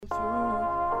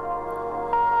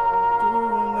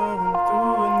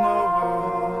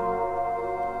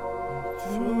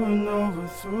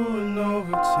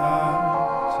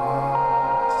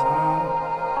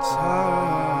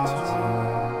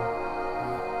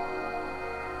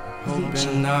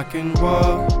hoping I can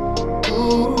walk,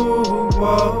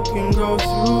 walk and go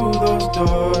through those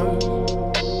doors.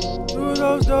 Through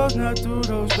those doors, not through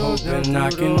those doors. Hoping I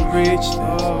can reach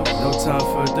them. No time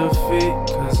for defeat,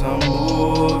 cause I'm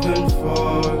moving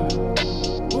forward.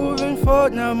 Moving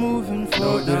forward, now moving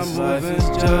forward. No, this life is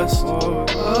just a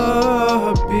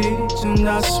beach, and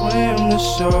I swim the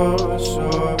shores.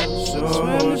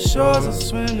 Swim the shores, I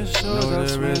swim the shores. No,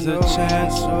 there is a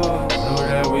chance, know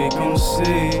that we can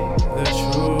see the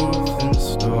truth in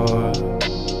store.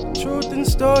 Truth in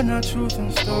store, not truth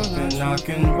in store. Hoping I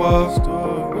can walk,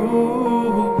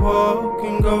 walk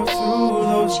and go through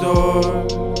those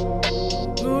doors.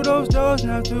 Through those doors,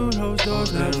 not through those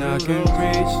doors. Hoping I can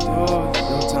reach those.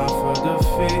 No time for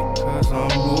defeat, cause I'm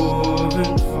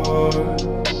moving forward.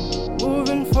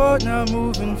 Moving forward, now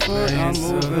moving forward. I'm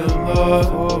moving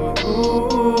forward.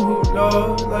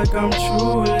 Lord, like I'm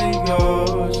truly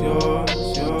yours.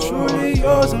 Truly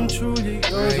yours, I'm truly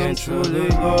yours, I'm truly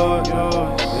Lord,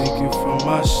 yours. Thank you for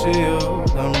my shield,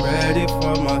 I'm ready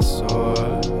for my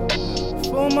sword.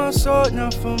 For my sword,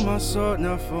 not for my sword,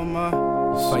 not for my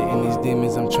sword. Fighting these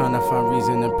demons, I'm trying to find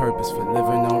reason and purpose for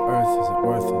living on earth. Is it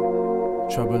worth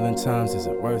it? Troubling times, is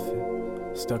it worth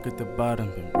it? Stuck at the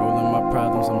bottom, been rolling my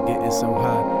problems, I'm getting so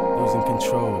high, losing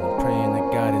control, and praying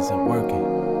that God isn't working.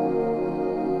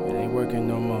 It ain't working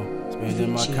no more.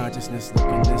 Expanding my consciousness,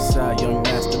 looking inside, young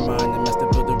mastermind, the master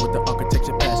builder with the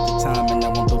architecture past the time, and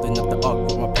now I'm building up the ark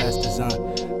with my past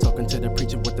design. Talking to the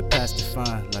preacher with the past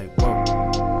defined, like whoa,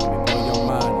 let me blow your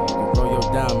mind, you can roll your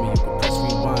down me, you can press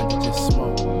rewind, you just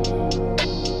smoke,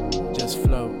 just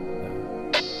float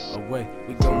away.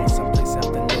 We going someplace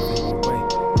after living away.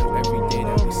 Know every day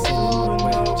that we sinning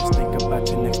away. Just think about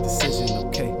your next decision,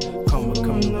 okay? Karma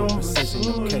coming with precision,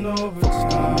 okay? Focused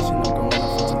on the mission, I'm going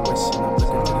off intuition. I'm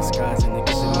looking to the skies and they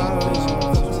give me vision.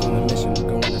 Focused on the mission, I'm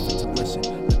going off intuition.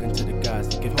 Looking to the guys,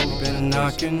 they give me hoping I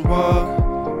can walk,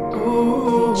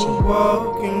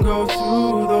 walk and go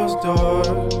through those doors.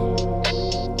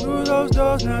 Through those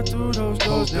doors, not through those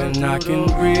doors. Hoping I can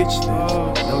reach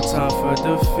them. No time for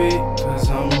defeat, cause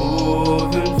I'm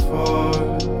moving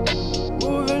forward.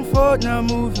 Moving forward, now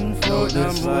moving forward.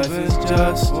 No, this life is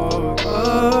just a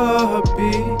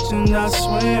beach, and I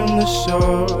swim the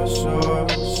shores.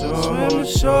 Swim the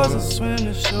shores, I swim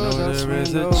the shores. No, there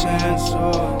is a chance,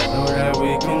 know that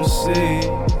we can see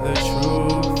the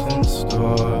truth in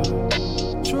store.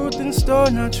 Truth in store,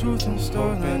 not truth in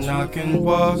store. Hoping I can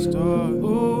walk,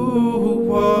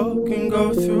 walk and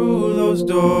go through those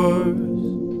doors.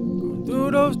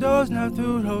 Through those doors, not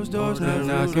through those doors. Hoping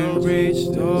I can reach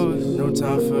those. No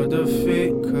time for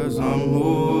defeat, cause I'm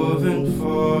moving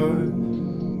forward.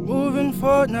 Moving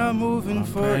forward, now moving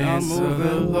forward. I'm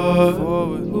moving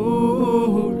forward.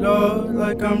 Lord,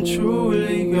 like I'm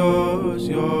truly yours.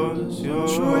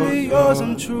 Truly yours,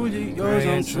 I'm truly yours,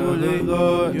 I'm truly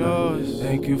Lord, yours.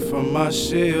 Thank you for my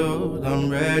shield, I'm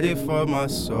ready for my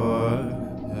sword.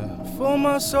 For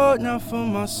my sword, not for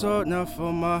my sword, not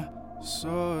for my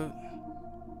sword.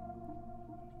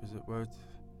 Is it worth it?